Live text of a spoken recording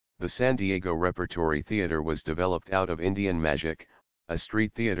The San Diego Repertory Theater was developed out of Indian Magic, a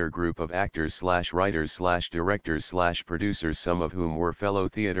street theater group of actors/writers/directors/producers, some of whom were fellow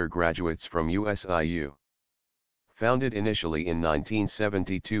theater graduates from USIU. Founded initially in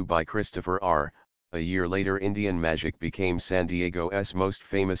 1972 by Christopher R., a year later Indian Magic became San Diego's most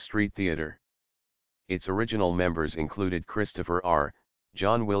famous street theater. Its original members included Christopher R.,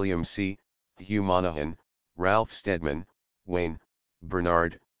 John William C., Hugh Monahan, Ralph Steadman, Wayne,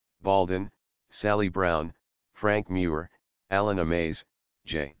 Bernard, Balden, Sally Brown, Frank Muir, Alan Amaze,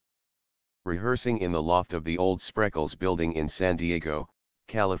 J. Rehearsing in the loft of the old Spreckles building in San Diego,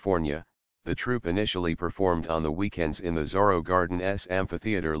 California, the troupe initially performed on the weekends in the Zorro Garden's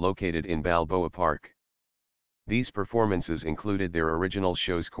amphitheater located in Balboa Park. These performances included their original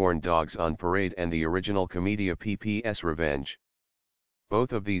shows Corn Dogs on Parade and the original Comedia PPS Revenge.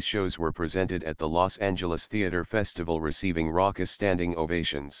 Both of these shows were presented at the Los Angeles Theater Festival, receiving raucous standing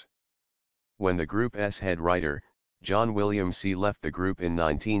ovations. When the group's head writer, John William C. left the group in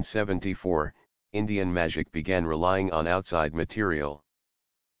 1974, Indian Magic began relying on outside material.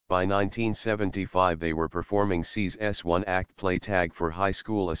 By 1975 they were performing C's one-act play Tag for high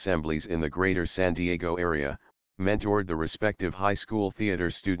school assemblies in the greater San Diego area, mentored the respective high school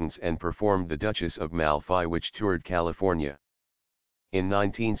theater students and performed The Duchess of Malfi, which toured California. In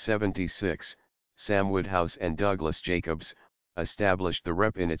 1976, Sam Woodhouse and Douglas Jacobs established the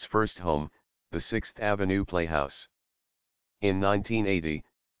Rep in its first home, the 6th Avenue Playhouse. In 1980,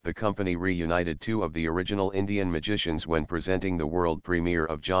 the company reunited two of the original Indian magicians when presenting the world premiere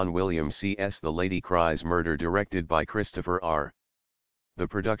of John William C.'s The Lady Cries Murder, directed by Christopher R. The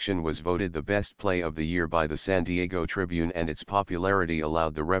production was voted the best play of the year by the San Diego Tribune, and its popularity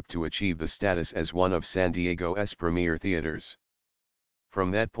allowed the Rep to achieve the status as one of San Diego's premier theaters.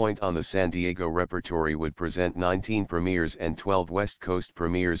 From that point on, the San Diego Repertory would present 19 premieres and 12 West Coast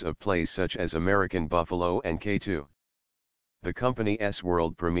premieres of plays such as American Buffalo and K2. The company's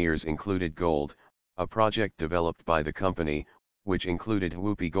world premieres included Gold, a project developed by the company, which included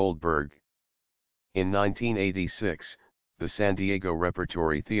Whoopi Goldberg. In 1986, the San Diego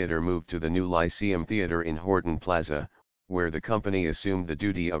Repertory Theater moved to the new Lyceum Theater in Horton Plaza, where the company assumed the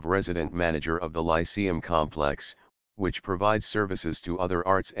duty of resident manager of the Lyceum complex, which provides services to other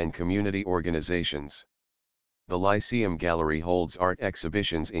arts and community organizations. The Lyceum Gallery holds art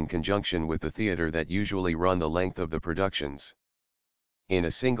exhibitions in conjunction with the theater that usually run the length of the productions. In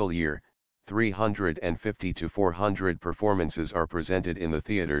a single year, 350 to 400 performances are presented in the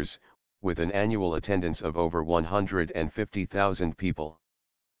theaters, with an annual attendance of over 150,000 people.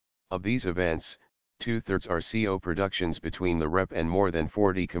 Of these events, 2/3 are CO productions between the Rep and more than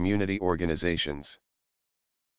 40 community organizations.